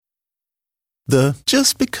The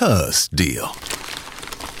just because deal.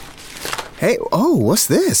 Hey, what's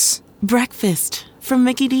this? Breakfast from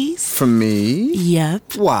Mickey D's. From me?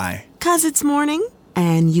 Yep. Why? 'Cause it's morning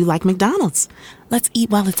and you like McDonald's. Let's eat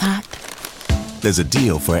while it's hot. There's a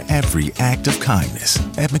deal for every act of kindness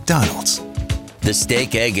at McDonald's. The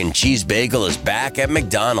steak, egg, and cheese bagel is back at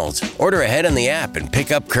McDonald's. Order ahead on the app and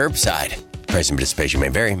pick up curbside. Price and participation may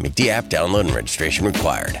vary. McD app download and registration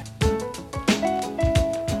required.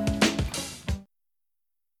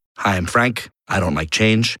 Hi, I'm Frank. I don't like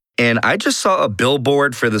change. And I just saw a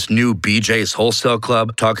billboard for this new BJ's Wholesale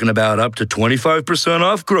Club talking about up to 25%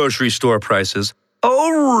 off grocery store prices.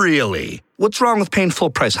 Oh, really? What's wrong with paying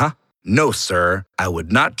full price, huh? No, sir. I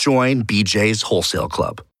would not join BJ's Wholesale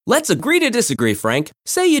Club. Let's agree to disagree, Frank.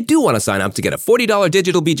 Say you do want to sign up to get a $40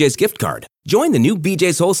 digital BJ's gift card. Join the new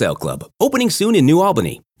BJ's Wholesale Club, opening soon in New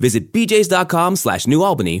Albany. Visit bjs.com/New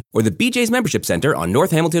Albany or the BJ's Membership Center on North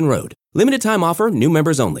Hamilton Road. Limited time offer, new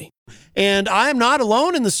members only. And I'm not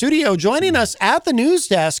alone in the studio. Joining us at the news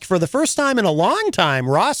desk for the first time in a long time,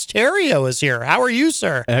 Ross Terrio is here. How are you,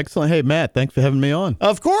 sir? Excellent. Hey, Matt, thanks for having me on.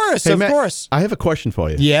 Of course, hey, of Matt, course. I have a question for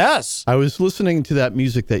you. Yes. I was listening to that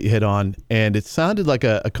music that you hit on, and it sounded like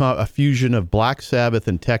a fusion of Black Sabbath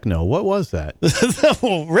and techno. What was that?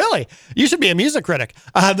 Well, really? You should be a music critic.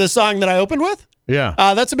 The song that I opened with? Yeah.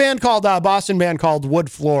 That's a band called, Boston band called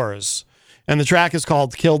Wood Floors. And the track is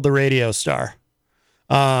called Killed the Radio Star.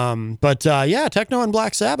 Yeah, techno and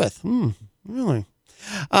Black Sabbath. Really?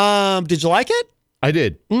 Did you like it? I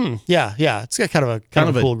did. Yeah. It's got kind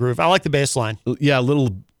of a cool groove. I like the bass line. Yeah, a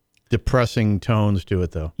little depressing tones to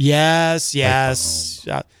it, though. Yes.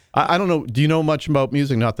 I don't know. Do you know much about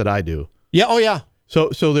music? Not that I do. Yeah. Oh, yeah.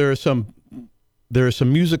 So there are some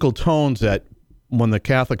musical tones that when the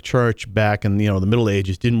Catholic Church back in the Middle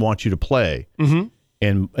Ages didn't want you to play. Mm-hmm.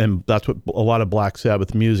 And that's what a lot of Black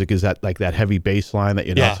Sabbath music is, that like that heavy bass line that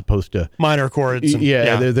you're not supposed to minor chords.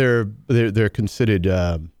 They're considered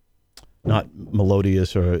not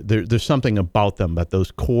melodious, or there's something about them, but those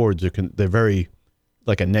chords they're very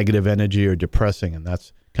like a negative energy or depressing, and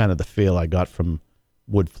that's kind of the feel I got from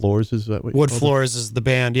Wood Floors. Is that what Wood Floors is the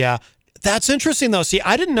band? Yeah, that's interesting though. See,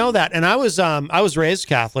 I didn't know that, and I was raised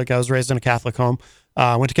Catholic. I was raised in a Catholic home.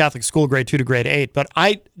 Went to Catholic school, grade 2 to grade 8, but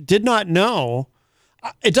I did not know.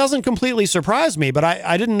 It doesn't completely surprise me, but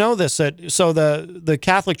I didn't know this. So the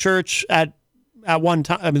Catholic Church at one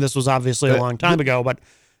time, I mean, this was obviously a long time ago, but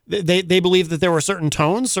they believed that there were certain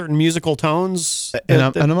musical tones.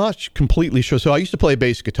 I'm not completely sure. So I used to play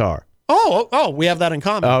bass guitar. Oh, we have that in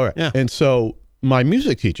common. All right. Yeah. And so my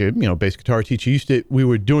music teacher, bass guitar teacher, we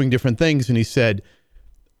were doing different things, and he said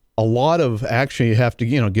a lot of, actually you have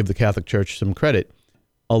to, give the Catholic Church some credit.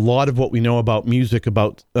 A lot of what we know about music,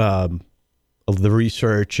 about of the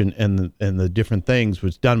research and the different things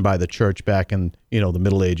was done by the church back in the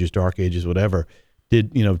Middle Ages, Dark Ages, whatever.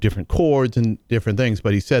 Did different chords and different things,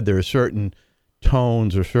 but he said there are certain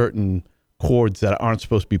tones or certain chords that aren't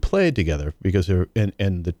supposed to be played together because they're I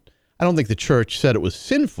don't think the church said it was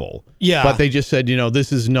sinful. Yeah, but they just said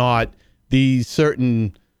this is not, these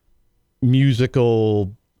certain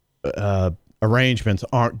musical arrangements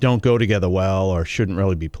don't go together well or shouldn't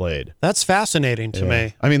really be played. That's fascinating to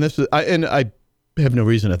me. I mean, I have no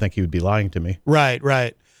reason to think he would be lying to me. Right.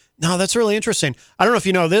 No, that's really interesting. I don't know if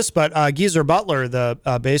you know this, but Geezer Butler, the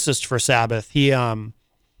bassist for Sabbath, he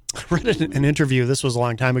read an interview. This was a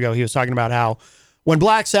long time ago. He was talking about how when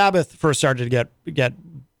Black Sabbath first started to get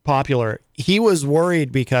popular, he was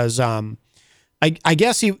worried because I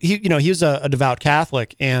guess he was a devout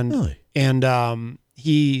Catholic, and really? And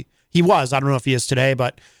he was, I don't know if he is today,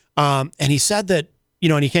 but and he said that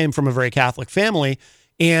and he came from a very Catholic family,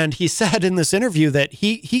 and he said in this interview that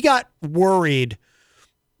he got worried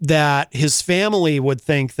that his family would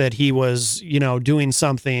think that he was, doing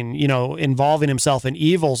something, involving himself in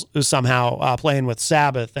evil somehow, playing with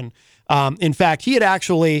Sabbath. And in fact, he had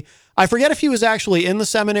actually, I forget if he was actually in the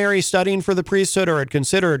seminary studying for the priesthood or had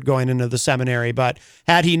considered going into the seminary, but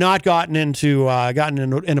had he not gotten into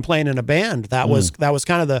playing in a band, that was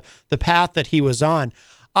kind of the path that he was on.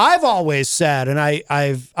 I've always said, and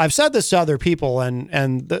I've said this to other people,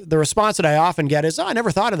 and the response that I often get is, I never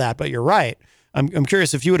thought of that, but you're right. I'm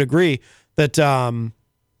curious if you would agree that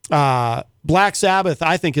Black Sabbath,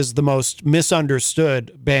 I think, is the most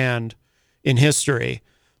misunderstood band in history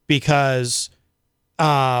because,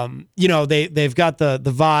 they've got the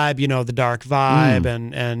vibe, the dark vibe,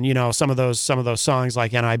 and some of those songs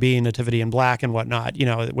like NIB, Nativity in Black, and whatnot,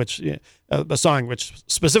 which a song which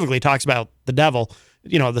specifically talks about the devil.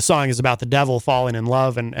 The song is about the devil falling in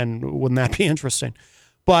love, and wouldn't that be interesting?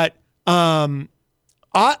 But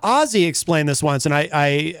Ozzy explained this once, and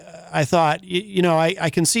I I thought, I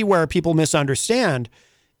can see where people misunderstand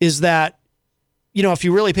is that, if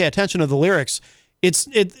you really pay attention to the lyrics, it's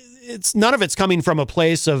none of it's coming from a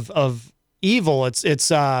place of evil. It's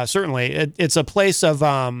certainly it's a place of,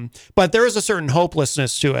 but there is a certain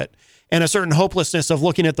hopelessness to it, and a certain hopelessness of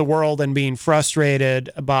looking at the world and being frustrated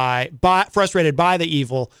by the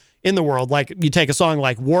evil in the world. Like you take a song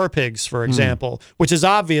like War Pigs, for example, which is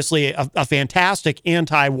obviously a fantastic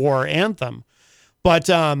anti-war anthem. But,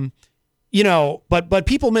 but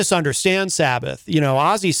people misunderstand Sabbath.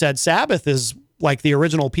 Ozzy said Sabbath is like the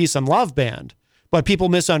original Peace and Love band, but people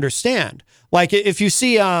misunderstand. Like if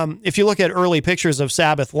you look at early pictures of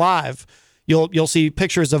Sabbath live, you'll see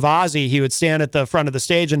pictures of Ozzy. He would stand at the front of the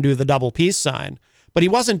stage and do the double peace sign, but he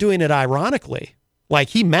wasn't doing it ironically. Like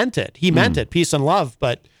he meant it. He meant it, peace and love,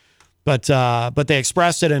 but they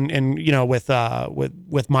expressed it in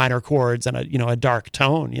with minor chords and a dark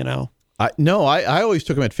tone. I always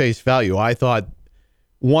took him at face value. I thought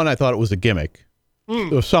it was a gimmick,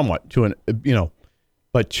 somewhat to an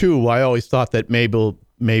but two, I always thought that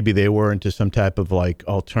maybe they were into some type of like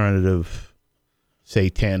alternative,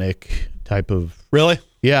 satanic type of. Really?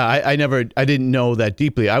 Yeah, I didn't know that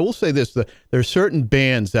deeply. I will say this: there are certain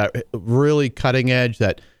bands that are really cutting edge.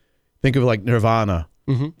 That think of like Nirvana.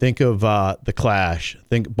 Think of The Clash.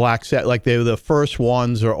 Think Black Sabbath. Like they were the first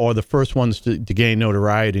ones, or the first ones to gain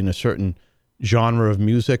notoriety in a certain genre of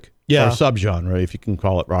music, or subgenre, if you can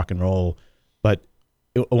call it rock and roll. But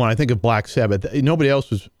when I think of Black Sabbath, nobody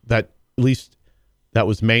else was that. At least that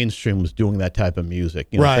was mainstream, was doing that type of music.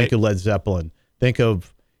 Right. Think of Led Zeppelin. Think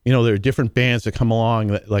of there are different bands that come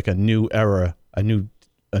along like a new era, a new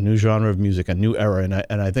genre of music, a new era,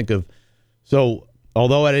 and I think of so.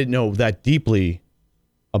 Although I didn't know that deeply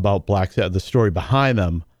about Black Sabbath, the story behind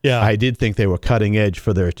them, I did think they were cutting edge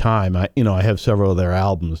for their time. I have several of their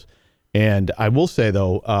albums, and I will say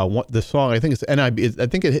though, the song I think it's NIB. I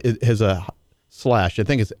think it has a slash. I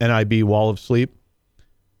think it's NIB Wall of Sleep.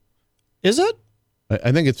 Is it?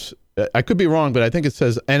 I think it's. I could be wrong, but I think it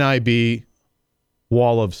says NIB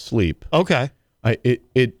Wall of Sleep. Okay.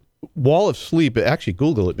 Wall of Sleep. Actually,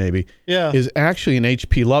 Google it. Maybe. Yeah. Is actually an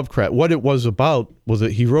H.P. Lovecraft. What it was about was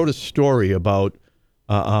that he wrote a story about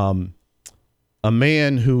a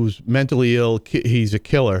man who's mentally ill. He's a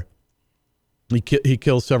killer. He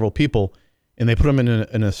kills several people, and they put him in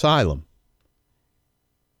an asylum.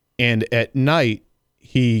 And at night,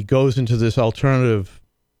 he goes into this alternative,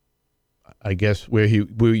 I guess, where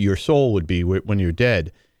your soul would be when you're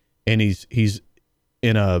dead, and he's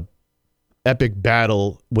in a epic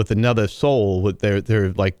battle with another soul.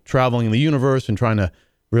 They're like traveling in the universe and trying to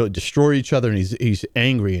really destroy each other, and he's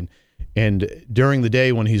angry. And during the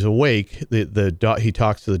day when he's awake, he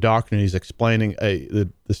talks to the doctor, and he's explaining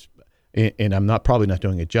this. And I'm probably not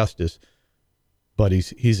doing it justice, but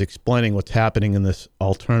he's explaining what's happening in this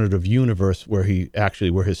alternative universe where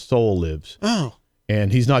his soul lives. Oh,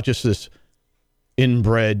 and he's not just this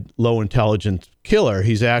inbred, low intelligence killer.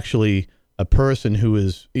 He's actually a person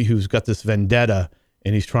who's got this vendetta,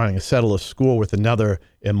 and he's trying to settle a score with another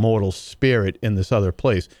immortal spirit in this other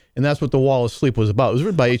place. And that's what The Wall of Sleep was about. It was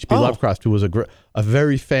written by H.P. Lovecraft, who was a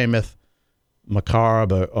very famous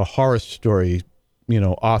macabre, a horror story,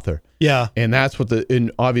 author. Yeah. And that's what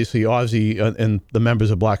obviously Ozzy and the members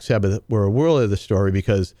of Black Sabbath were aware of the story,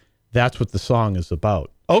 because that's what the song is about.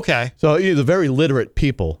 Okay. So they're very literate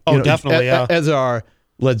people. Definitely, yeah. As are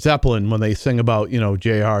Led Zeppelin when they sing about,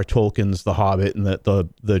 J.R. Tolkien's The Hobbit and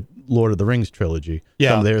the Lord of the Rings trilogy.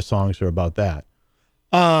 Yeah. Some of their songs are about that.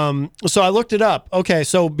 So I looked it up. Okay,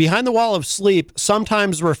 so Behind the Wall of Sleep,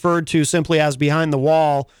 sometimes referred to simply as Behind the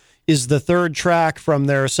Wall, is the third track from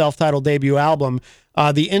their self-titled debut album.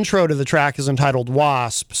 The intro to the track is entitled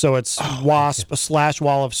Wasp, so it's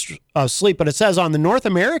Wasp/Wall of Sleep. But it says on the North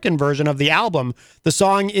American version of the album, the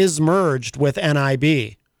song is merged with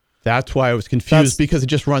NIB. That's why I was confused, because it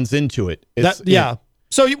just runs into it.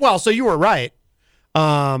 So you were right. But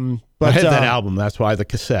I had that album. That's why the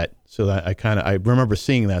cassette. So that I remember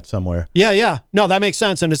seeing that somewhere. Yeah. No, that makes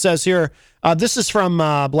sense. And it says here, this is from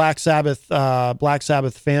Black Sabbath,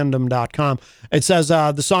 BlackSabbathFandom.com. It says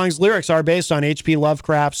the song's lyrics are based on H.P.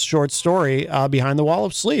 Lovecraft's short story, Behind the Wall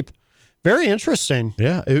of Sleep. Very interesting.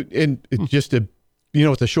 Yeah.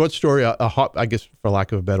 It's a short story, I guess, for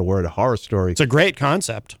lack of a better word, a horror story. It's a great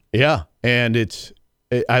concept. Yeah. And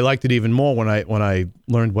I liked it even more when I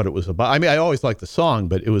learned what it was about. I mean, I always liked the song,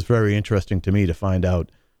 but it was very interesting to me to find out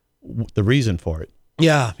the reason for it.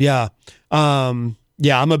 Yeah. I'm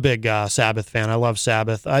a big Sabbath fan. I love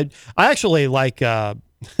Sabbath. I actually like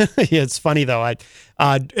Yeah, it's funny though.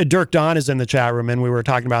 Dirk Don is in the chat room, and we were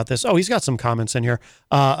talking about this. Oh, he's got some comments in here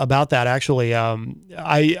about that. Actually,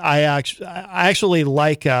 I actually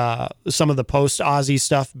like some of the post Ozzy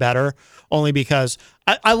stuff better, only because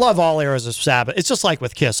I love all eras of Sabbath. It's just like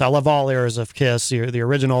with Kiss. I love all eras of Kiss, the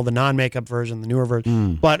original, the non-makeup version, the newer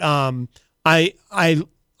version. But I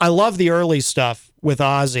love the early stuff with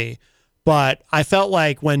Ozzy. But I felt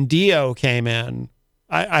like when Dio came in,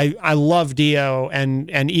 I love Dio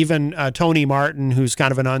and even Tony Martin, who's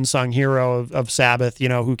kind of an unsung hero of Sabbath,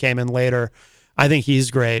 who came in later. I think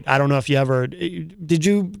he's great. I don't know if you did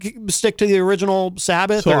you stick to the original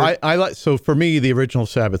Sabbath? So I like, so for me, the original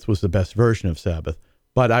Sabbath was the best version of Sabbath.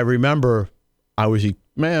 But I remember I was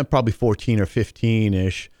probably 14 or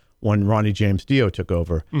 15-ish when Ronnie James Dio took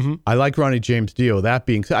over. Mm-hmm. I like Ronnie James Dio. That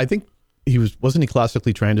being said, I think wasn't he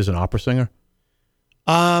classically trained as an opera singer?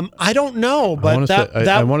 I don't know, but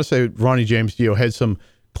I want to say Ronnie James Dio had some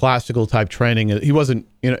classical type training. He wasn't,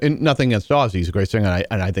 nothing against Ozzy. He's a great singer,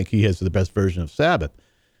 and I think he has the best version of Sabbath.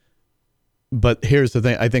 But here's the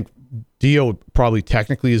thing: I think Dio probably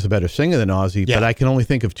technically is a better singer than Ozzy, but I can only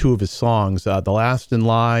think of two of his songs: "The Last in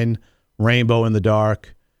Line," "Rainbow in the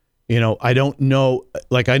Dark." I don't know.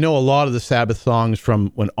 Like, I know a lot of the Sabbath songs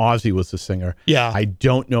from when Ozzy was the singer. Yeah, I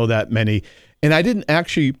don't know that many, and I didn't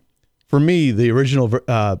actually. For me, the original,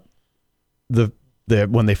 the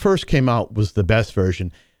when they first came out was the best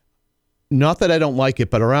version. Not that I don't like it,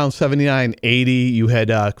 but around 79, 80, you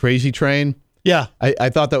had Crazy Train. Yeah. I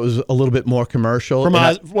thought that was a little bit more commercial.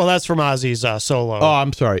 Well, that's from Ozzy's solo. Oh,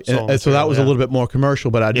 I'm sorry. And so that was a little bit more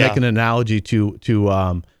commercial, but I'd make an analogy to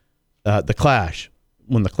The Clash.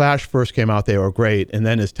 When The Clash first came out, they were great. And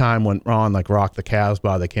then as time went on, like Rock the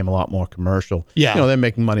Casbah, they came a lot more commercial. Yeah. They're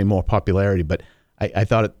making money, more popularity, but I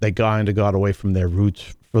thought they kind of got away from their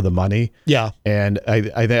roots for the money. Yeah. And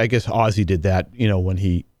I guess Ozzy did that, when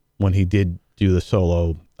he did do the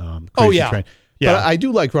solo Crazy Train. Yeah. But I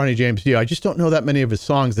do like Ronnie James Dio. I just don't know that many of his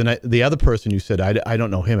songs. And the other person you said, I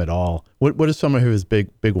don't know him at all. What are some of his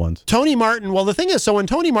big ones? Tony Martin. Well, the thing is, so when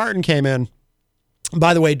Tony Martin came in,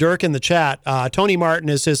 by the way, Dirk in the chat, Tony Martin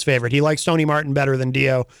is his favorite. He likes Tony Martin better than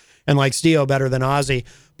Dio and likes Dio better than Ozzy.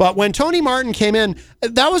 But when Tony Martin came in,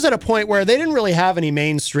 that was at a point where they didn't really have any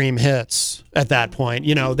mainstream hits at that point.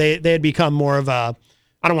 They had become more of a,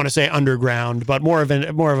 I don't want to say underground, but more of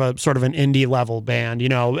a sort of an indie level band,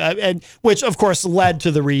 and which of course led to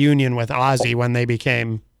the reunion with Ozzy when they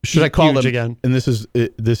became Should I call them again? And this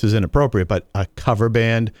is inappropriate, but a cover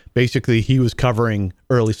band. Basically, he was covering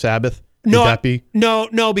early Sabbath.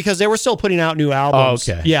 No, because they were still putting out new albums.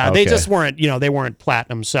 Oh, okay. Yeah, okay. They just weren't, they weren't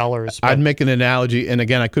platinum sellers. I'd make an analogy, and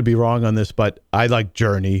again, I could be wrong on this, but I like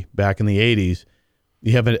Journey back in the 80s.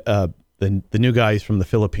 You have the new guy from the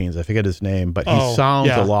Philippines. I forget his name, but he sounds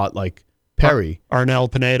a lot like Perry.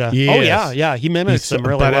 Arnel Pineda. Yes. Oh, yeah. He mimics him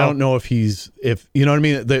really but well. I don't know if you know what I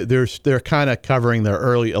mean? They're kind of covering their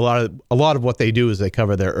early, a lot of what they do is they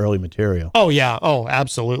cover their early material. Oh, yeah. Oh,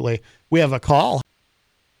 absolutely. We have a call.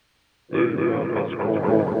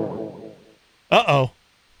 Uh-oh.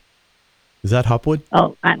 Is that Hopwood?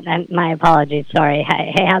 Oh, my apologies. Sorry.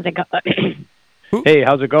 Hey, how's it going? Hey,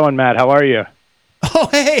 how's it going, Matt? How are you? Oh,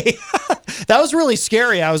 hey. That was really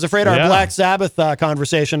scary. I was afraid our Black Sabbath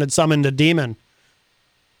conversation had summoned a demon.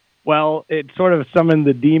 Well, it sort of summoned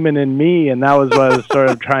the demon in me, and that was what I was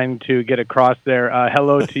sort of trying to get across there.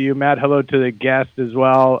 Hello to you, Matt. Hello to the guest as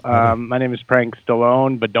well. My name is Frank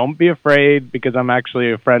Stallone, but don't be afraid because I'm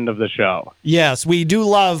actually a friend of the show. Yes, we do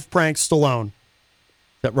love Frank Stallone.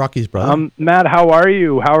 Is that Rocky's brother? Matt, how are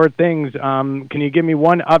you? How are things? Can you give me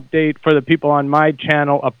one update for the people on my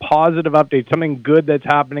channel, a positive update, something good that's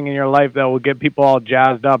happening in your life that will get people all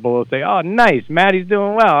jazzed up and will say, oh, nice, Matt, he's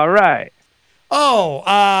doing well, all right. Oh,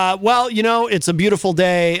 well, it's a beautiful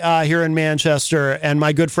day here in Manchester, and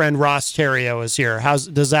my good friend Ross Terrio is here.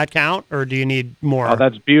 Does that count, or do you need more? Oh,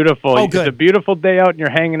 that's beautiful. Oh, good. It's a beautiful day out, and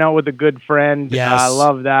you're hanging out with a good friend. Yes. I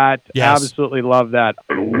love that. Yes. Absolutely love that.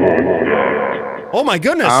 Oh, my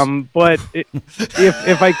goodness. But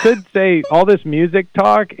if I could say all this music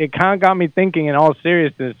talk, it kind of got me thinking in all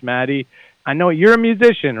seriousness, Maddie. I know you're a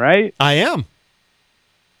musician, right? I am.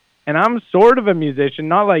 And I'm sort of a musician,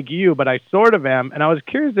 not like you, but I sort of am. And I was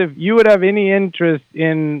curious if you would have any interest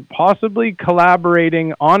in possibly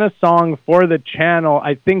collaborating on a song for the channel.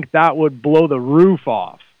 I think that would blow the roof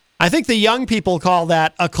off. I think the young people call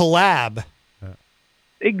that a collab.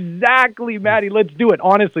 Exactly, Maddie. Let's do it.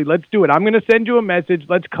 Honestly, let's do it. I'm going to send you a message.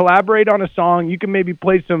 Let's collaborate on a song. You can maybe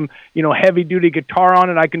play some, heavy-duty guitar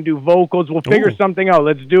on it. I can do vocals. We'll figure something out.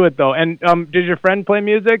 Let's do it, though. And does your friend play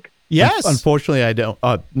music? Yes. Unfortunately, I don't.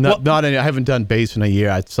 Not any. I haven't done bass in a year.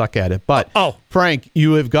 I'd suck at it. But Frank,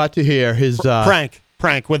 you have got to hear his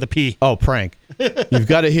Prank with a P. Oh, Prank. You've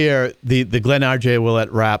got to hear the Glenn R.J.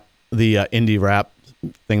 Willett rap, the indie rap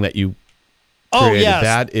thing that you created.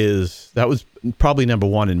 Yes. That was probably number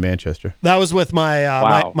one in Manchester. That was with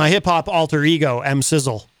my my hip hop alter ego, M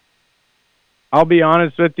Sizzle. I'll be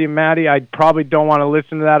honest with you, Maddie. I probably don't want to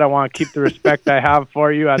listen to that. I want to keep the respect I have for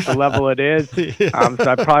you at the level it is. So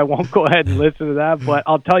I probably won't go ahead and listen to that. But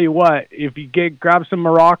I'll tell you what, if you grab some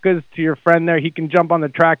maracas to your friend there, he can jump on the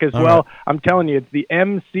track as well. Right. I'm telling you, it's the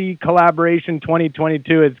MC Collaboration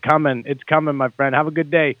 2022. It's coming. It's coming, my friend. Have a good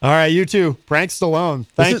day. All right, you too. Frank Stallone.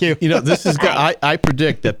 Thank you. You know, this is. I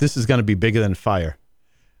predict that this is going to be bigger than Fire.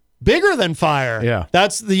 Bigger than Fire. Yeah.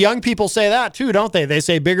 That's the young people say that too, don't they? They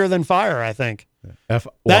say bigger than Fire, I think.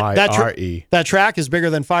 F-Y-R-E. That track is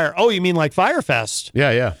bigger than Fire. Oh, you mean like Firefest?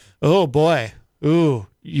 Yeah. Oh boy. Ooh.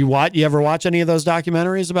 You ever watch any of those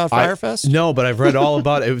documentaries about Firefest? No, but I've read all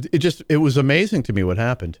about it. It was amazing to me what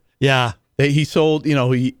happened. Yeah. He sold,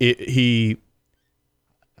 he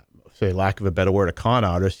say lack of a better word, a con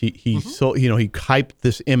artist. He sold, he hyped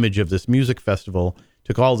this image of this music festival,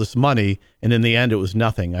 took all this money, and in the end, it was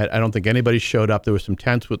nothing. I don't think anybody showed up. There were some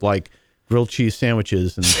tents with like grilled cheese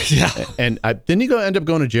sandwiches, and didn't he end up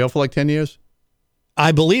going to jail for like 10 years?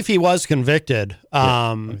 I believe he was convicted.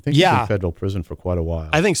 I think he's in federal prison for quite a while.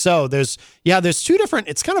 I think so. There's two different.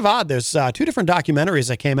 It's kind of odd. There's two different documentaries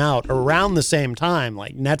that came out around the same time.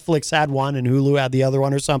 Like Netflix had one and Hulu had the other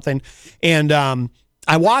one or something. And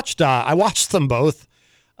I watched them both.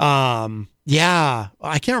 Yeah,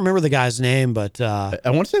 I can't remember the guy's name, but I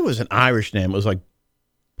want to say it was an Irish name. It was like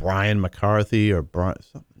Brian McCarthy or Brian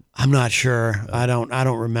something. I'm not sure. I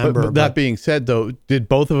don't remember. But that being said, though, did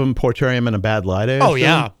both of them portray him in a bad light? Oh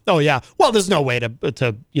yeah. Well, there's no way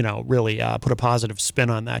to really put a positive spin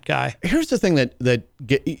on that guy. Here's the thing that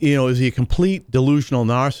is he a complete delusional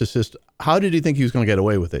narcissist? How did he think he was going to get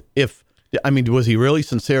away with it? Was he really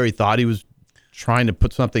sincere? He thought he was trying to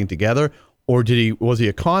put something together, or was he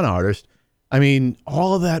a con artist? I mean,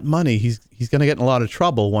 all of that money, he's going to get in a lot of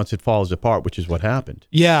trouble once it falls apart, which is what happened.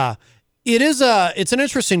 Yeah. It's an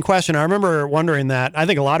interesting question. I remember wondering that. I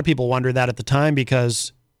think a lot of people wondered that at the time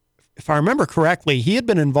because if I remember correctly, he had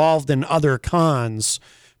been involved in other cons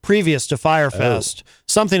previous to Firefest,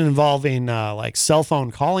 something involving like cell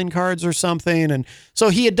phone calling cards or something. And so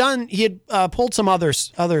he had pulled some other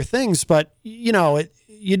things, but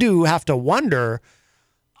you do have to wonder,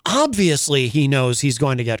 obviously he knows he's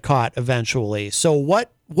going to get caught eventually. So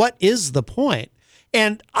what is the point?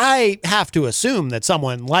 And I have to assume that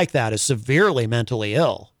someone like that is severely mentally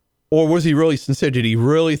ill. Or was he really sincere? Did he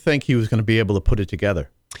really think he was going to be able to put it together?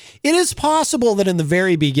 It is possible that in the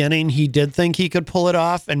very beginning, he did think he could pull it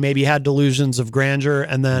off and maybe had delusions of grandeur.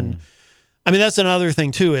 And then, that's another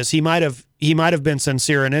thing too, is he might have been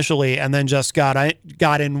sincere initially and then just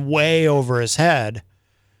got in way over his head.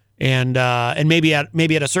 And maybe at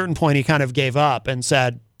a certain point, he kind of gave up and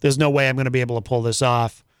said, there's no way I'm going to be able to pull this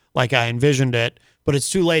off like I envisioned it. But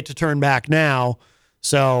it's too late to turn back now.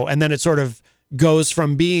 So, and then it sort of goes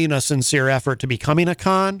from being a sincere effort to becoming a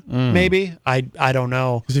con, maybe. I don't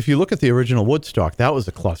know. Because if you look at the original Woodstock, that was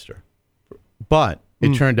a cluster. But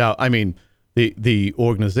it turned out, the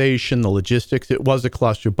organization, the logistics, it was a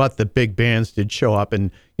cluster, but the big bands did show up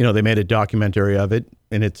and, they made a documentary of it.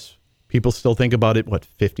 And people still think about it,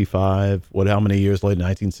 55, how many years later,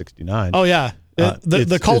 1969. Oh, yeah.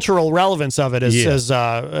 The cultural relevance of it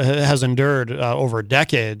has endured over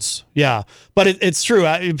decades. Yeah, but it's true.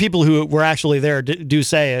 People who were actually there do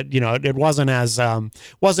say it. It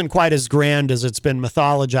wasn't quite as grand as it's been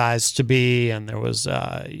mythologized to be, and there was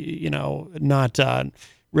not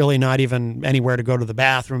even anywhere to go to the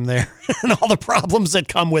bathroom there, and all the problems that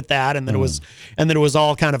come with that, and that it was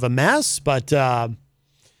all kind of a mess. But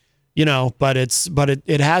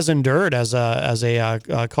it has endured as a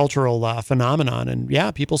cultural phenomenon, and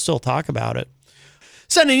yeah, people still talk about it.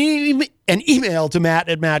 Send an email to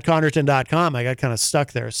matt@mattconnerton.com. I got kind of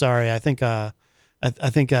stuck there. Sorry. I think my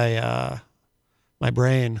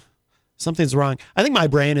brain, something's wrong. I think my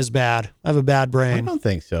brain is bad. I have a bad brain. I don't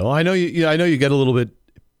think so. I know you get a little bit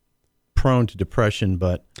prone to depression,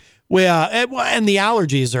 but. Well, and the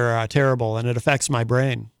allergies are terrible, and it affects my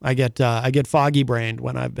brain. I get foggy brained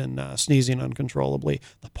when I've been sneezing uncontrollably.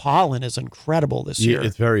 The pollen is incredible this year.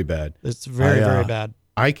 It's very bad. It's very bad.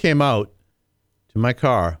 I came out to my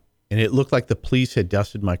car, and it looked like the police had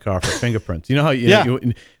dusted my car for fingerprints. You know how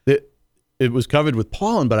it was covered with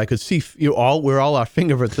pollen, but I could see where all our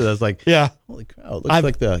fingerprints. I was like, yeah, holy cow! It looks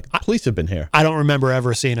like the police have been here. I don't remember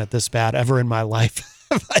ever seeing it this bad ever in my life.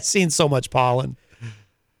 I've seen so much pollen.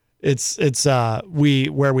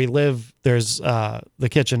 where we live, there's the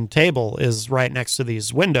kitchen table is right next to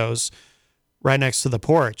these windows, right next to the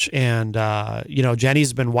porch. And,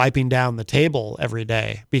 Jenny's been wiping down the table every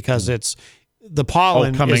day because it's the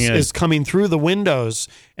pollen is coming through the windows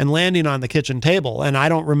and landing on the kitchen table. And I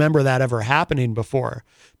don't remember that ever happening before.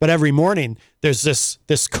 But every morning there's this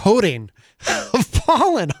coating of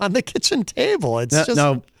pollen on the kitchen table. It's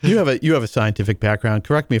now you have a scientific background.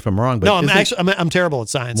 Correct me if I'm wrong, but no, I'm terrible at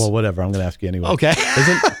science. Well, whatever. I'm going to ask you anyway. Okay.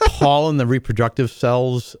 Isn't pollen the reproductive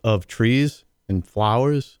cells of trees and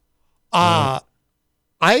flowers? I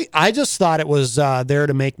just thought it was there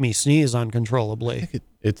to make me sneeze uncontrollably.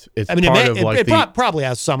 It's it probably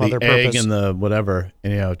has some other purpose. Egg and the whatever,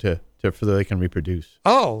 to so they can reproduce.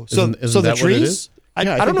 Oh, so isn't the that trees? What it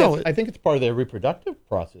is? I don't know. I think it's part of their reproductive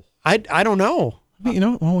process. I don't know.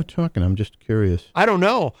 While we're talking, I'm just curious. I don't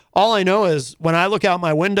know. All I know is when I look out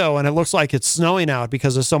my window and it looks like it's snowing out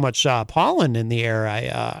because there's so much pollen in the air,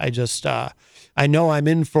 I know I'm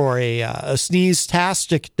in for a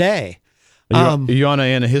sneeze-tastic day. Are you on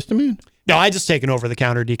an antihistamine? No, I just take an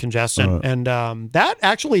over-the-counter decongestant, and that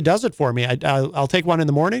actually does it for me. I'll take one in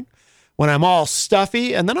the morning when I'm all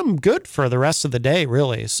stuffy, and then I'm good for the rest of the day,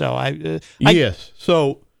 really. So yes.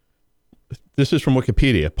 So this is from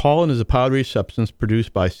Wikipedia. Pollen is a powdery substance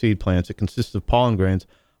produced by seed plants. It consists of pollen grains,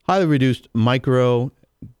 highly reduced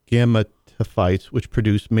microgametophytes, which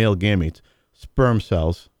produce male gametes, sperm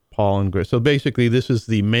cells, pollen grains. So basically, this is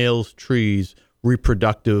the male's tree's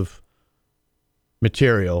reproductive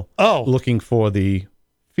material. Looking for the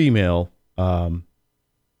female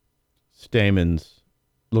stamens,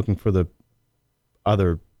 looking for the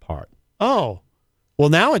other part. Oh, well,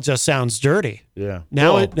 now it just sounds dirty. Yeah.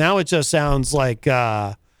 Now it just sounds like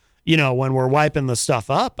when we're wiping the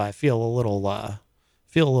stuff up, I feel a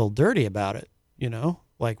little dirty about it.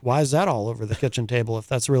 Like why is that all over the kitchen table if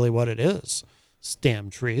that's really what it is? Damn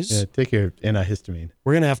trees. Yeah, take your antihistamine.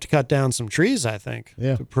 We're gonna have to cut down some trees, I think,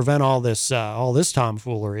 to prevent all this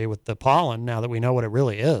tomfoolery with the pollen. Now that we know what it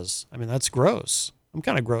really is, I mean that's gross. I'm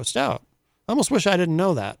kind of grossed out. I almost wish I didn't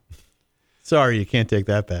know that. Sorry, you can't take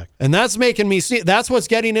that back. And that's making me see. That's what's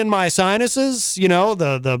getting in my sinuses. That's.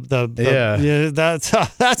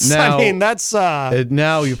 Now, I mean, that's.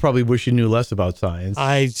 Now you probably wish you knew less about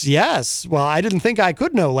science. Yes. Well, I didn't think I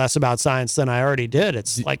could know less about science than I already did.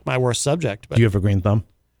 It's like my worst subject. But do you have a green thumb?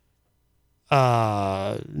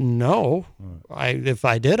 No. If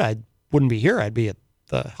I did, I wouldn't be here. I'd be at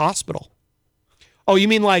the hospital. Oh, you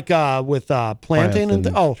mean like with planting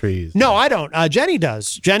and trees? No, I don't. Jenny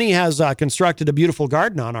does. Jenny has constructed a beautiful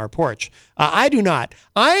garden on our porch. I do not.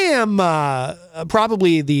 I am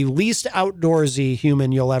probably the least outdoorsy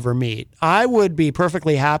human you'll ever meet. I would be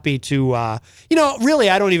perfectly happy to, really,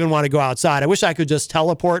 I don't even want to go outside. I wish I could just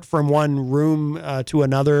teleport from one room to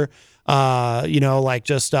another,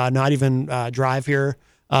 just not even drive here.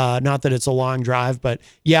 Not that it's a long drive, but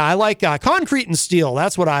yeah, I like concrete and steel.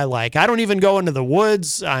 That's what I like. I don't even go into the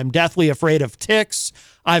woods. I'm deathly afraid of ticks.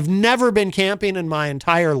 I've never been camping in my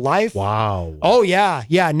entire life. Wow. Oh, yeah.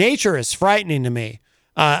 Yeah, nature is frightening to me.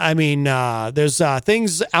 There's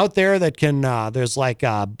things out there that can, there's like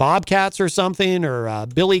bobcats or something or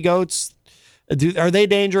billy goats. Are they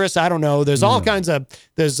dangerous? I don't know. There's all kinds of,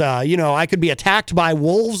 I could be attacked by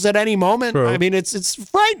wolves at any moment. True. I mean, it's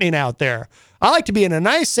frightening out there. I like to be in a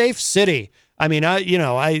nice, safe city. I mean,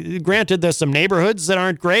 granted there's some neighborhoods that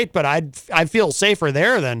aren't great, but I feel safer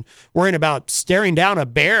there than worrying about staring down a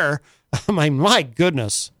bear. I mean, my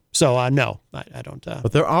goodness. So no, I don't.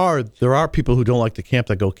 But there are people who don't like to camp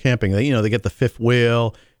that go camping. They get the fifth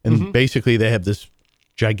wheel and basically they have this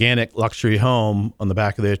gigantic luxury home on the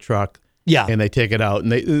back of their truck. Yeah. And they take it out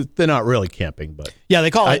and they're not really camping, but yeah,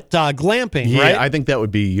 they call it glamping, right? I think that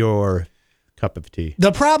would be your cup of tea.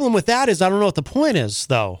 The problem with that is I don't know what the point is,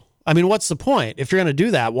 though. I mean, what's the point? If you're going to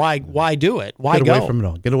do that, why do it? Why Get go? away from it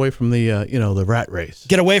all. Get away from the the rat race.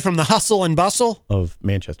 Get away from the hustle and bustle of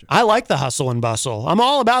Manchester. I like the hustle and bustle. I'm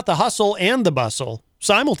all about the hustle and the bustle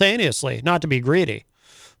simultaneously, not to be greedy.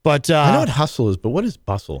 But I know what hustle is, but what is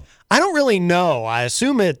bustle? I don't really know. I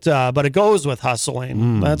assume it, but it goes with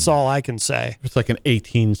hustling. That's all I can say. It's like an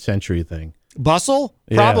 18th century thing. Bustle?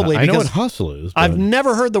 Probably. I know what hustle is. I've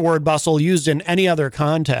never heard the word bustle used in any other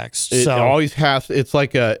context. It always has. It's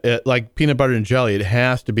like like peanut butter and jelly. It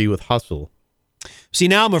has to be with hustle. See,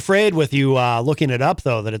 now I'm afraid with you looking it up,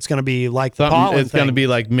 though, that it's going to be like the pollen It's going to be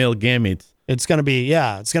like male gametes. It's going to be,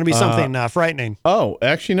 something frightening. Oh,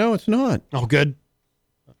 actually, no, it's not. Oh, good.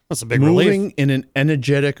 That's a big Moving relief. in an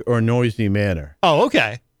energetic or noisy manner. Oh,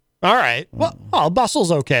 okay. All right. Well,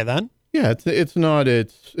 bustle's okay then. Yeah, it's not.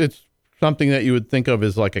 It's something that you would think of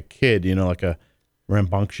as like a kid, like a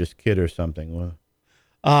rambunctious kid or something. Well,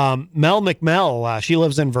 Mel McMell, she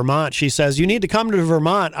lives in Vermont. She says, you need to come to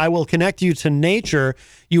Vermont. I will connect you to nature.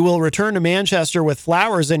 You will return to Manchester with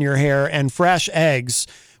flowers in your hair and fresh eggs.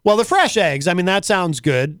 Well, the fresh eggs, I mean, that sounds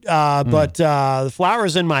good. But the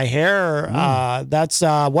flowers in my hair, that's,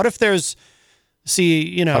 what if there's,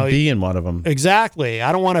 a bee in one of them. Exactly.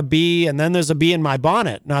 I don't want a bee. And then there's a bee in my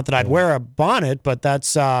bonnet. Not that I'd wear a bonnet, but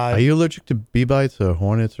that's, Are you allergic to bee bites or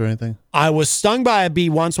hornets or anything? I was stung by a bee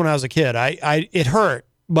once when I was a kid. It hurt,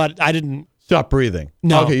 but I didn't. Stop breathing.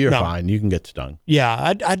 No. Okay, you're fine. You can get stung.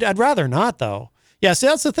 Yeah. I'd rather not though. Yeah. See,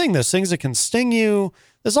 that's the thing. There's things that can sting you.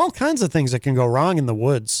 There's all kinds of things that can go wrong in the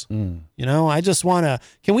woods. I just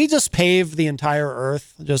can we just pave the entire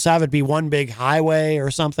earth? Just have it be one big highway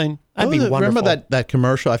or something? That'd be wonderful. Remember that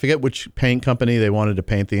commercial? I forget which paint company they wanted to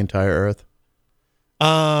paint the entire earth. You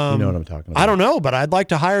know what I'm talking about. I don't know, but I'd like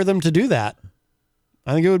to hire them to do that.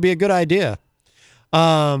 I think it would be a good idea.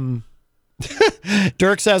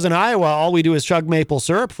 Dirk says in Iowa, all we do is chug maple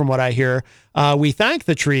syrup, from what I hear. We thank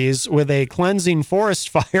the trees with a cleansing forest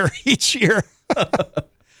fire each year.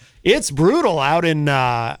 It's brutal out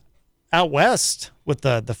west with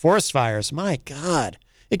the forest fires. My God,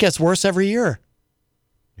 it gets worse every year.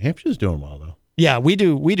 New Hampshire's doing well though. Yeah, we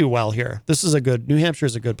do well here. New Hampshire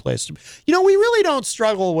is a good place to. We really don't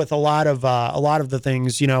struggle with a lot of the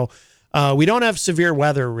things. We don't have severe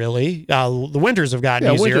weather really. The winters have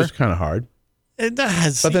gotten easier. Winter's kind of hard, but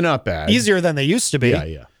they're not bad. Easier than they used to be.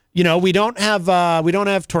 Yeah. We don't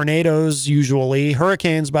have tornadoes usually.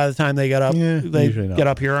 Hurricanes, by the time they get up,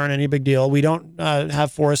 up here, aren't any big deal. We don't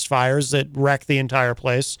have forest fires that wreck the entire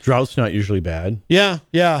place. Drought's not usually bad. Yeah.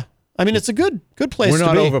 I mean, it's a good place to be. We're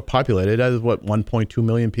not overpopulated. That is 1.2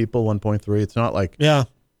 million people, 1.3. It's not like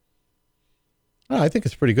I think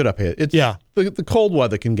it's pretty good up here. It's the cold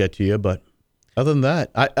weather can get to you, but other than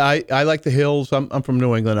that, I like the hills. I'm from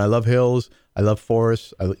New England. I love hills. I love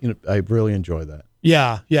forests. I really enjoy that.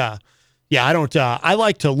 Yeah. I don't. I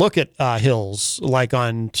like to look at hills like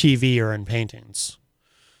on TV or in paintings.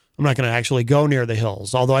 I'm not going to actually go near the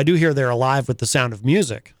hills, although I do hear they're alive with the sound of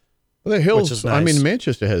music. Well, the hills. Which is nice. I mean,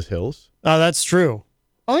 Manchester has hills. Oh, that's true.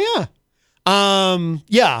 Oh yeah.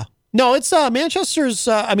 Yeah. No, it's Manchester's.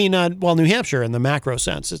 New Hampshire in the macro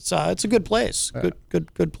sense. It's a good place.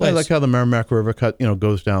 Good place. I like how the Merrimack River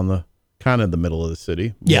goes down the kind of the middle of the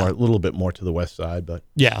city. A little bit more to the west side, but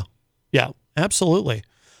yeah, absolutely.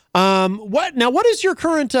 What is your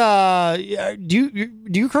current? Do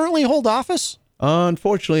you currently hold office?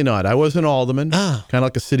 Unfortunately, not. I was an alderman, kind of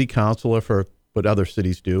like a city councilor for what other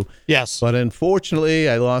cities do. Yes, but unfortunately,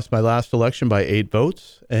 I lost my last election by 8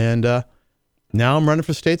 votes, and now I'm running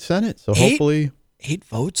for state senate. So hopefully, 8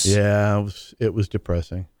 votes. Yeah, it was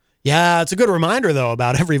depressing. Yeah, it's a good reminder though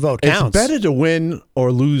about every vote counts. It's better to win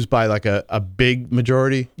or lose by like a big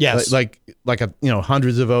majority. Yes, like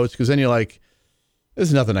hundreds of votes, because then you're like,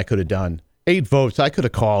 there's nothing I could have done. 8 votes, I could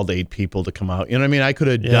have called 8 people to come out. You know what I mean? I could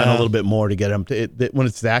have done a little bit more to get them to. When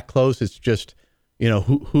it's that close, it's just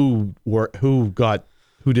who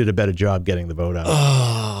did a better job getting the vote out.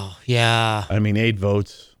 Oh yeah. I mean, 8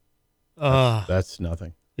 votes. That's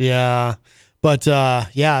nothing. Yeah, but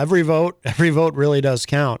every vote really does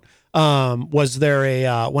count. Was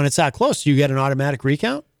there when it's that close, do you get an automatic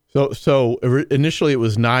recount? So initially it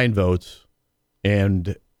was 9 votes,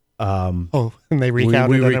 and and they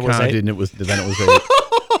recounted. We recounted, and it was 8.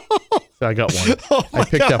 So I got 1. Oh my I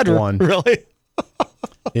picked God, up 1. Really?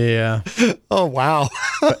 Yeah. Oh wow.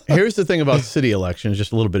 But here's the thing about city elections.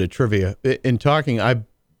 Just a little bit of trivia. In talking, I've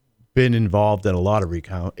been involved in a lot of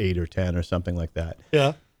recount, 8 or 10 or something like that.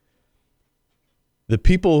 Yeah. The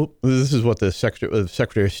people. This is what the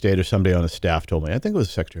Secretary of State or somebody on the staff told me. I think it was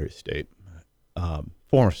the Secretary of State,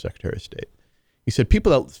 former Secretary of State. He said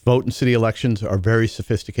people that vote in city elections are very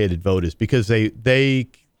sophisticated voters because they're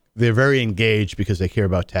very engaged because they care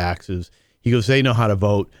about taxes. He goes, they know how to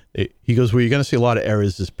vote. He goes, where you're going to see a lot of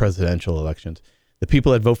errors is presidential elections. The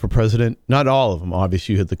people that vote for president, not all of them,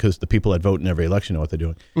 obviously, because the people that vote in every election know what they're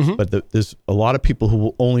doing. Mm-hmm. But there's a lot of people who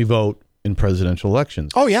will only vote in presidential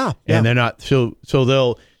elections. Oh yeah. And they're not so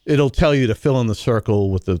it'll tell you to fill in the circle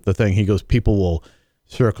with the thing. He goes, people will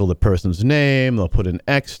circle the person's name, they'll put an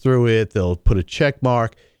X through it, they'll put a check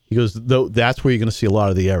mark. He goes, that's where you're going to see a lot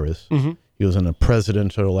of the errors. Mm-hmm. He goes, in a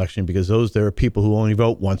presidential election, because there are people who only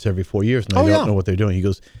vote once every 4 years and they don't know what they're doing. He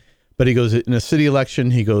goes, in a city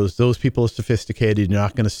election, he goes, those people are sophisticated. You're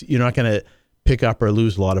not going to pick up or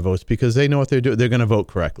lose a lot of votes because they know what they're doing. They're going to vote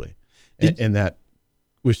correctly, and that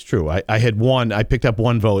was true. I had one. I picked up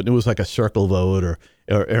one vote, and it was like a circle vote or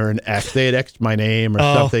an X. They had X'd my name or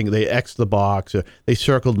something. They X'd the box or they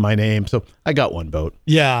circled my name. So I got one vote.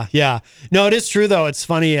 Yeah. No, it is true though. It's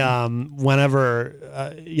funny. Whenever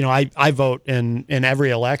I vote in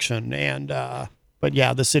every election, and but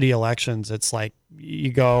yeah, the city elections, it's like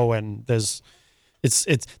you go and there's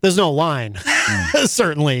no line.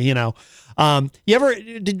 Certainly, did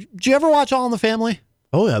you ever watch All in the Family?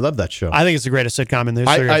 Oh yeah, I love that show. I think it's the greatest sitcom in the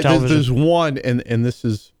history of television. There's one, and this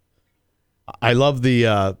is, I love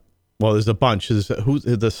the. There's a bunch. Who's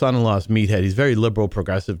the son-in-law's Meathead? He's very liberal,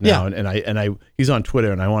 progressive now, and he's on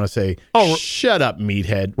Twitter, and I want to say, shut up,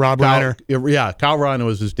 Meathead. Rob Reiner. Yeah, Kyle Reiner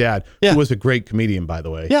was his dad, who was a great comedian, by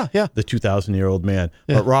the way. Yeah. The 2,000-year-old man.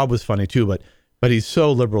 Yeah. But Rob was funny too, but he's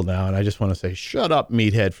so liberal now, and I just want to say, shut up,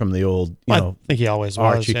 Meathead, from the old, I think he always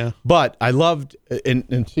Archie. was, yeah. But I loved,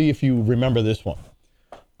 and see if you remember this one.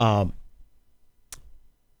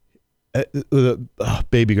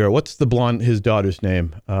 Baby girl. What's the blonde? His daughter's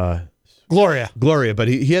name? Gloria. But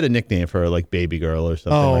he had a nickname for her, like Baby Girl or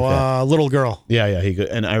something like that. Little girl. Yeah.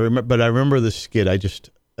 And I remember the skit. I just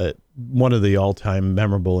one of the all-time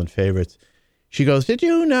memorable and favorites. She goes, "Did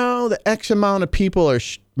you know that X amount of people are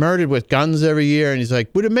murdered with guns every year?" And he's like,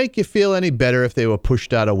 "Would it make you feel any better if they were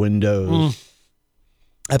pushed out of windows?"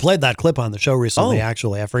 I played that clip on the show recently.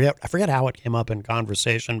 Actually, I forget how it came up in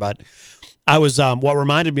conversation, but I was what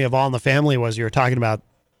reminded me of All in the Family was you were talking about,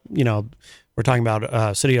 we're talking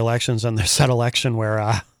about city elections, and there's that election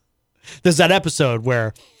where there's that episode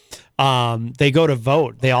where they go to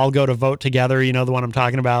vote. They all go to vote together. You know the one I'm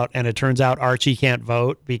talking about, and it turns out Archie can't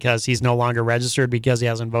vote because he's no longer registered because he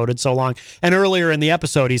hasn't voted so long. And earlier in the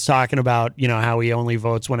episode, he's talking about how he only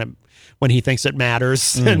votes when he thinks it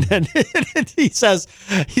matters. And he says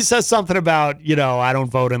something about, I don't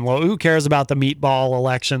vote in who cares about the meatball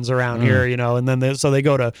elections around here, and then so they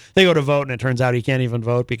go to vote, and it turns out he can't even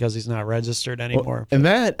vote because he's not registered anymore. And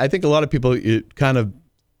that, I think a lot of people, kind of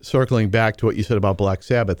circling back to what you said about Black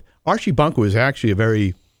Sabbath, Archie Bunker was actually a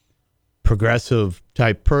very progressive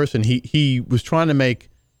type person. He was trying to make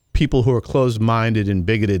people who are closed-minded and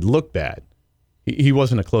bigoted look bad. He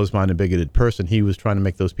wasn't a closed-minded, bigoted person. He was trying to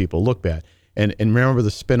make those people look bad. And remember the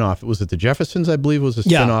spinoff? Was it the Jeffersons? I believe was a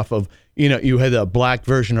spinoff of you had a black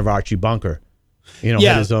version of Archie Bunker.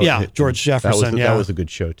 George Jefferson. That was a good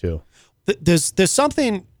show too. There's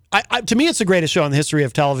something. To me, it's the greatest show in the history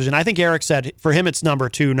of television. I think Eric said for him it's number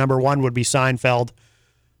 2. Number 1 would be Seinfeld.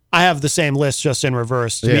 I have the same list, just in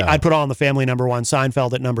reverse. To me, I'd put All in the Family number 1,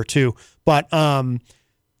 Seinfeld at number 2. But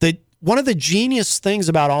one of the genius things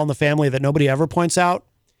about All in the Family that nobody ever points out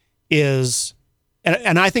is,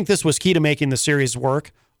 and I think this was key to making the series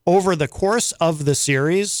work, over the course of the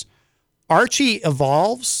series, Archie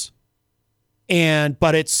evolves,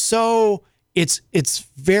 but it's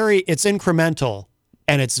incremental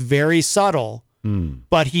and it's very subtle,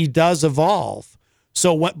 but he does evolve.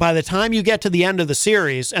 So by the time you get to the end of the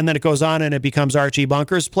series, and then it goes on and it becomes Archie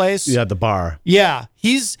Bunker's place. Yeah, the bar. Yeah,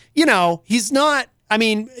 he's not. I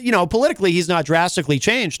mean, politically, he's not drastically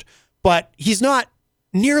changed, but he's not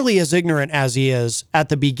nearly as ignorant as he is at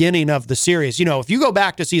the beginning of the series. If you go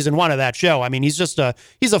back to season 1 of that show, I mean, he's a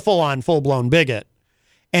full-blown bigot,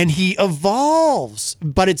 and he evolves,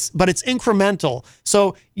 but it's incremental.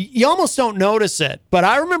 So you almost don't notice it. But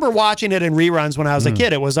I remember watching it in reruns when I was a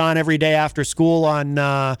kid. It was on every day after school on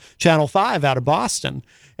Channel 5 out of Boston,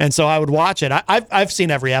 and so I would watch it. I've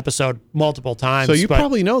seen every episode multiple times. So you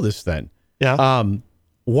probably know this then. Yeah.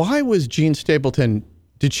 Why was Jean Stapleton?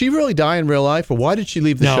 Did she really die in real life, or why did she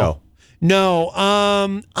leave the show? No.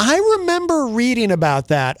 I remember reading about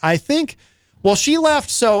that. I think. Well, she left,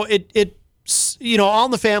 so it All in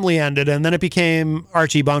the Family ended, and then it became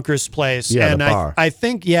Archie Bunker's place. Yeah, and the bar. I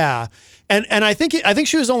think, and I think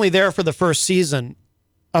she was only there for the first season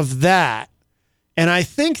of that, and I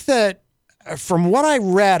think that. From what I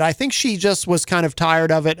read, I think she just was kind of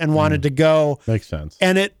tired of it and wanted to go. Makes sense.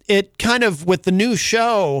 And it kind of, with the new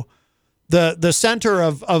show, the center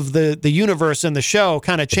of the universe in the show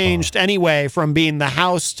kind of changed anyway, from being the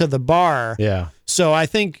house to the bar. Yeah. So I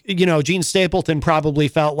think, Jean Stapleton probably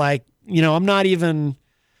felt like, I'm not even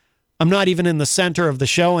in the center of the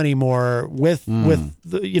show anymore with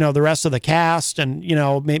the rest of the cast, and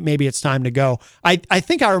maybe it's time to go. I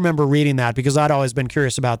think I remember reading that because I'd always been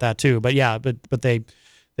curious about that too. But yeah, but they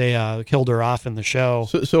killed her off in the show.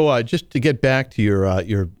 So just to get back to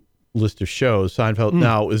your list of shows, Seinfeld.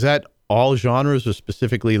 Now, is that all genres or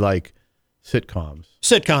specifically like sitcoms?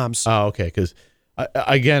 Sitcoms. Oh, okay. Because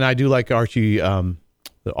again, I do like Archie.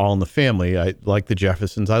 All in the Family. I like the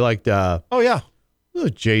Jeffersons. I liked. Oh yeah.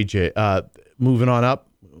 JJ, moving on up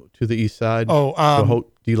to the East Side? Oh,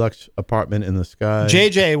 deluxe apartment in the sky.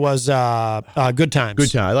 JJ was Good Times.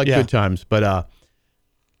 Good Times. I like Good Times, but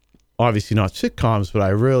obviously not sitcoms. But I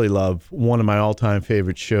really love one of my all-time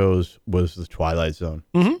favorite shows was The Twilight Zone.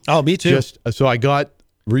 Mm-hmm. Oh, me too. So I got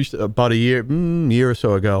about a year or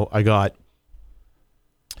so ago. I got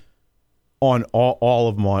on all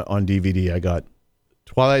of them on DVD. I got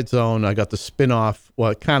Twilight Zone. I got the spin-off,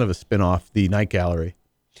 well, kind of a spin-off, The Night Gallery.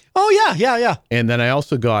 Oh, yeah. And then I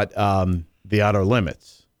also got The Outer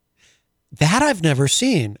Limits. That I've never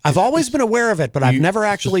seen. I've always been aware of it, but I've never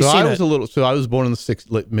actually seen it. So I was born in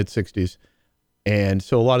the mid-'60s. And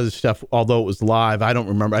so a lot of this stuff, although it was live, I don't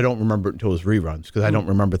remember it until it was reruns because I don't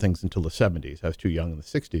remember things until the 70s. I was too young in the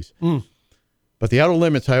 60s. But The Outer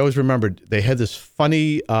Limits, I always remembered they had this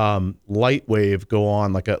funny light wave go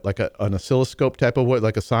on, like an oscilloscope type of way,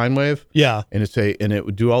 like a sine wave. Yeah. And it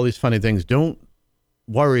would do all these funny things. Don't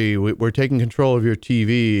worry, we're taking control of your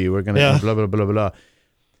TV. We're going to blah, blah, blah, blah.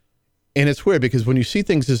 And it's weird because when you see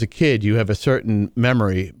things as a kid, you have a certain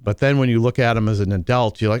memory. But then when you look at them as an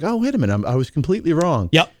adult, you're like, oh, wait a minute, I was completely wrong.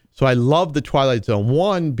 Yep. So I love The Twilight Zone.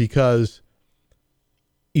 One, because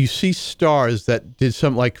you see stars that did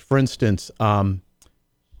something like, for instance,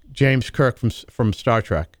 James Kirk from Star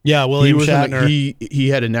Trek. Yeah, William Shatner. He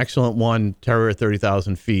had an excellent one, Terror at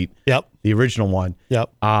 30,000 Feet. Yep. The original one.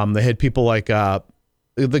 Yep. They had people like the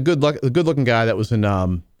good-looking guy that was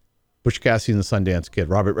in Butch Cassidy and the Sundance Kid,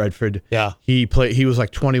 Robert Redford. Yeah. He was like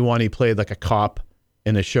 21. He played like a cop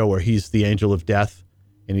in a show where he's the angel of death,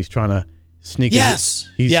 and he's trying to sneak. He's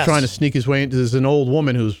trying to sneak his way into. There's an old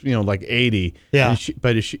woman who's like 80. Yeah.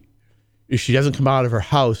 But if she doesn't come out of her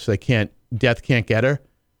house, death can't get her.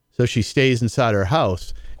 So she stays inside her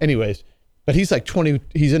house. Anyways, but he's like 20.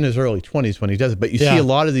 He's in his early 20s when he does it. But you see a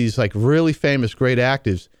lot of these like really famous great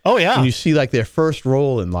actors. Oh yeah. And you see like their first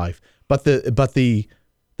role in life. But the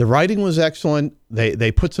writing was excellent.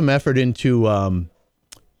 They put some effort into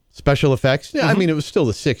special effects. Yeah, I mean it was still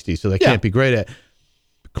the 60s, so they can't be great at.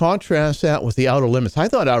 Contrast that with The Outer Limits. I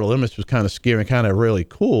thought Outer Limits was kind of scary, kind of really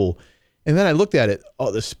cool. And then I looked at it. Oh,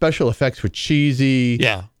 the special effects were cheesy.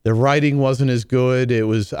 Yeah. The writing wasn't as good.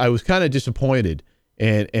 I was kind of disappointed.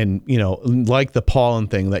 And like the pollen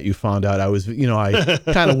thing that you found out, I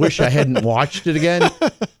kind of wish I hadn't watched it again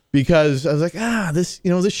because I was like, this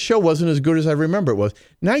show wasn't as good as I remember it was.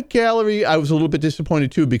 Night Gallery, I was a little bit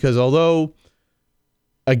disappointed too because although,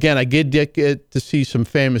 again, I did get to see some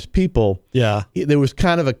famous people. Yeah. There was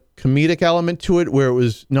kind of a comedic element to it where it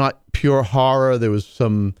was not pure horror. There was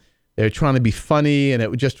they were trying to be funny, and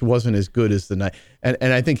it just wasn't as good as the night. And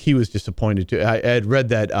I think he was disappointed too. I had read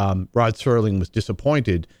that Rod Serling was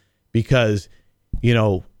disappointed because,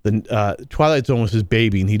 the Twilight Zone was his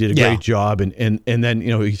baby, and he did a great job. And then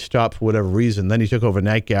he stopped for whatever reason. Then he took over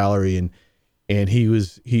Night Gallery, and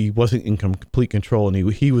he wasn't in complete control,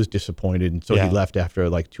 and he was disappointed, and so he left after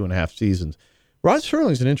like 2.5 seasons. Rod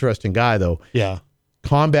Serling's an interesting guy, though. Yeah,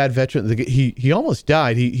 combat veteran. He almost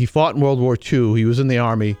died. He fought in World War II. He was in the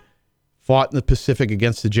Army. Fought in the Pacific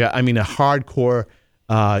against a hardcore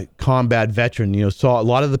combat veteran. Saw a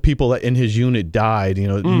lot of the people that in his unit died.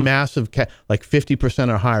 Massive, like 50%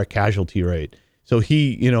 or higher casualty rate. So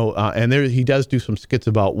he, and he does do some skits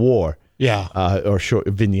about war. Yeah. Or short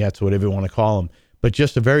vignettes, whatever you want to call them. But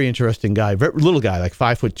just a very interesting guy, little guy, like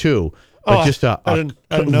 5'2", but just a I didn't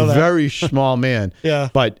know that. very small man. Yeah.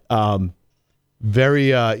 But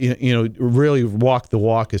very, really walked the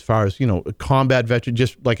walk as far as, combat veteran,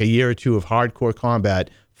 just like a year or two of hardcore combat,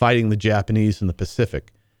 fighting the Japanese in the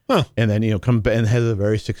Pacific. Huh. And then, come and has a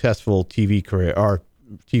very successful TV career or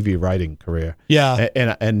TV writing career. Yeah.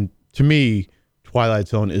 And to me, Twilight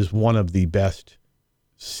Zone is one of the best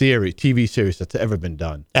TV series that's ever been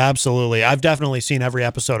done. Absolutely. I've definitely seen every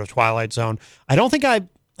episode of Twilight Zone. I don't think I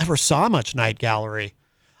ever saw much Night Gallery.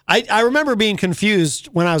 I remember being confused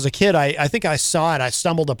when I was a kid. I think I saw it. I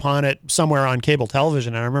stumbled upon it somewhere on cable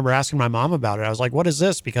television, and I remember asking my mom about it. I was like, what is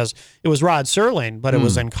this? Because it was Rod Serling, but it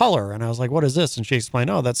was in color. And I was like, what is this? And she explained,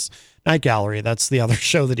 oh, that's Night Gallery. That's the other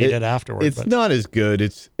show that he did afterward. It's not as good.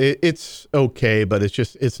 It's okay, but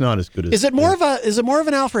it's not as good as. Is it more of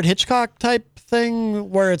an Alfred Hitchcock type thing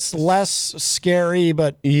where it's less scary,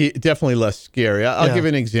 but definitely less scary. I'll give you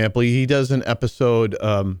an example. He does an episode.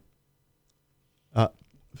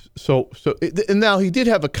 And now he did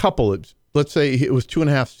have a couple. Let's say it was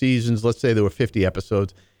 2.5 seasons. Let's say there were 50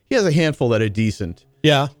 episodes. He has a handful that are decent.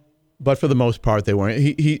 Yeah, but for the most part, they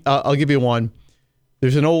weren't. I'll give you one.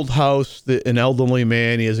 There's an old house. An elderly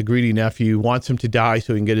man. He has a greedy nephew. Wants him to die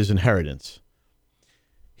so he can get his inheritance.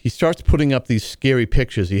 He starts putting up these scary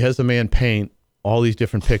pictures. He has the man paint all these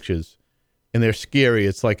different pictures. and they're scary.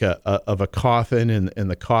 It's like a coffin,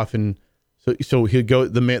 and the coffin. So he'll go.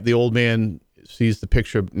 The old man sees the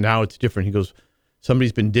picture. Now it's different. He goes,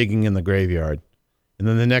 somebody's been digging in the graveyard. And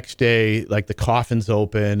then the next day, like the coffin's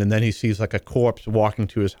open, and then he sees like a corpse walking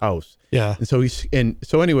to his house. Yeah. And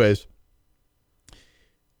so anyways,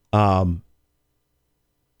 and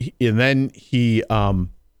then the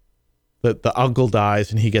uncle dies,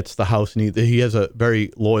 and he gets the house, and he has a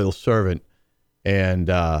very loyal servant, and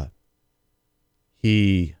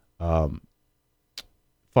he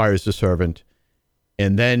fires the servant,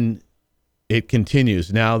 and then it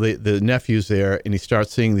continues. Now the nephew's there, and he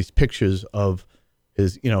starts seeing these pictures of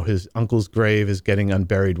his uncle's grave is getting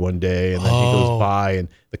unburied one day, and then he goes by, and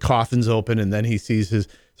the coffin's open, and then he sees his.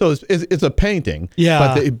 So it's a painting.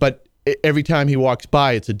 Yeah. But every time he walks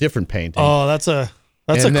by, it's a different painting. Oh, that's a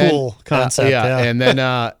cool concept. Yeah. And then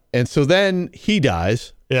and so then he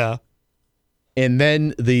dies. Yeah. And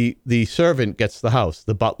then the servant gets the house,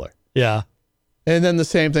 the butler. Yeah. And then the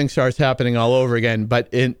same thing starts happening all over again.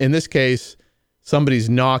 But in this case, somebody's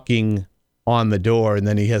knocking on the door, and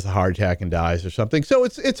then he has a heart attack and dies or something. So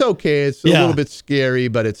it's okay. It's a little bit scary,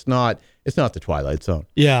 but it's not the Twilight Zone.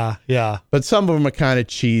 Yeah, yeah. But some of them are kind of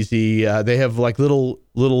cheesy. They have like little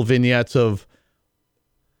vignettes of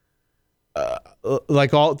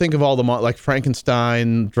think of all the like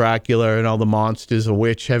Frankenstein, Dracula, and all the monsters, a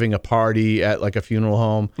witch having a party at like a funeral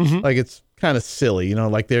home. Mm-hmm. Like it's kind of silly,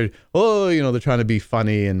 like they're trying to be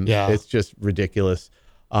funny, and it's just ridiculous.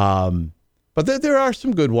 But there are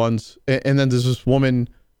some good ones. And then there's this woman.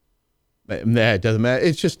 It doesn't matter.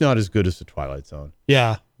 It's just not as good as the Twilight Zone.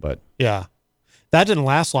 Yeah. But yeah. That didn't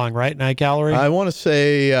last long, right? Night Gallery? I want to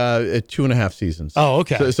say 2.5 seasons. Oh,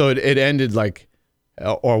 okay. So it ended like,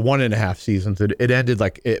 or 1.5 seasons. It ended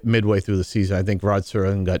like midway through the season. I think Rod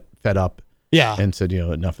Serling got fed up. Yeah. And said,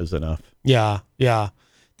 enough is enough. Yeah. Yeah.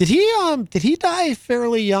 Did he die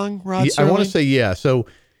fairly young, Rod Serling? I want to say, yeah. So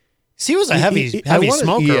he was a heavy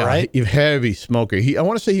smoker, right? Heavy smoker. I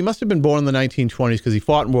want to say he must have been born in the 1920s because he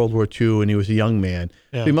fought in World War II and he was a young man.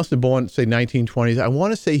 Yeah. So he must have been born, say, 1920s. I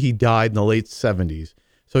want to say he died in the late 70s.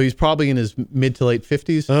 So he's probably in his mid to late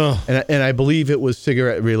 50s. And I believe it was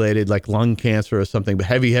cigarette related, like lung cancer or something, but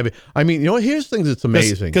heavy. I mean, here's things that's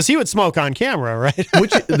amazing. Because he would smoke on camera, right?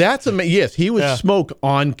 That's amazing. Yes, he would smoke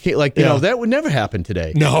on, that would never happen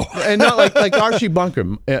today. No. And not like Archie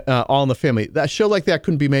Bunker, All in the Family. That show like that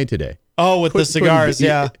couldn't be made today. Oh, with the cigars,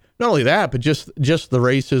 yeah. Not only that, but just the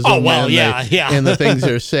racism. Oh, well, and the things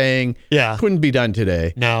they're saying. Yeah. Couldn't be done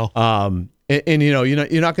today. No. And you're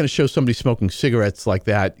not going to show somebody smoking cigarettes like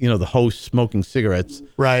that. The host smoking cigarettes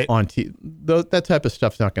right on TV. That type of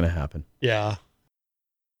stuff's not going to happen. Yeah.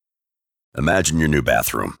 Imagine your new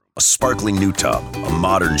bathroom. A sparkling new tub, a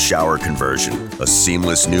modern shower conversion, a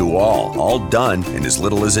seamless new wall, all done in as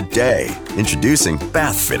little as a day. Introducing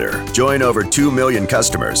Bath Fitter. Join over 2 million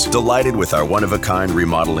customers delighted with our one-of-a-kind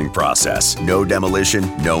remodeling process. No demolition,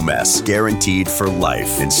 no mess. Guaranteed for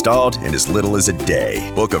life. Installed in as little as a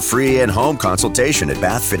day. Book a free in-home consultation at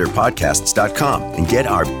bathfitterpodcasts.com and get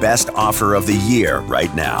our best offer of the year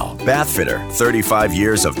right now. Bath Fitter, 35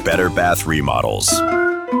 years of better bath remodels.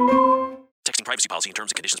 Texting privacy policy and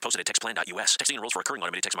terms and conditions posted at textplan.us. Texting enrolls for recurring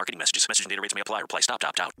automated text marketing messages. Message and data rates may apply. Reply stop to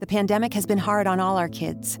opt out. The pandemic has been hard on all our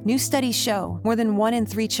kids. New studies show more than 1 in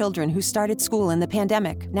 3 children who started school in the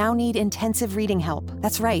pandemic now need intensive reading help.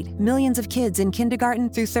 That's right. Millions of kids in kindergarten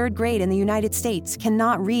through 3rd grade in the United States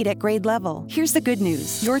cannot read at grade level. Here's the good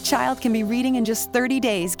news. Your child can be reading in just 30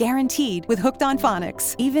 days, guaranteed, with Hooked on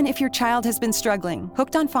Phonics. Even if your child has been struggling,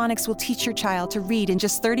 Hooked on Phonics will teach your child to read in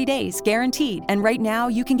just 30 days, guaranteed. And right now,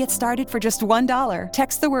 you can get started for just $1.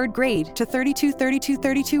 Text the word GRADE to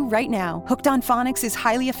 323232 right now. Hooked on Phonics is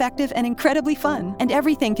highly effective and incredibly fun, and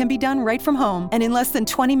everything can be done right from home and in less than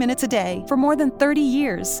 20 minutes a day. For more than 30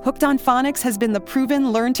 years, Hooked on Phonics has been the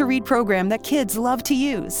proven learn-to-read program that kids love to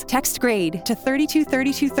use. Text GRADE to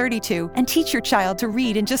 323232 and teach your child to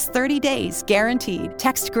read in just 30 days, guaranteed.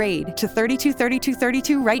 Text GRADE to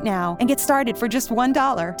 323232 right now and get started for just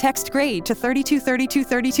 $1. Text GRADE to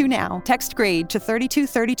 323232 now. Text GRADE to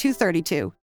 323232.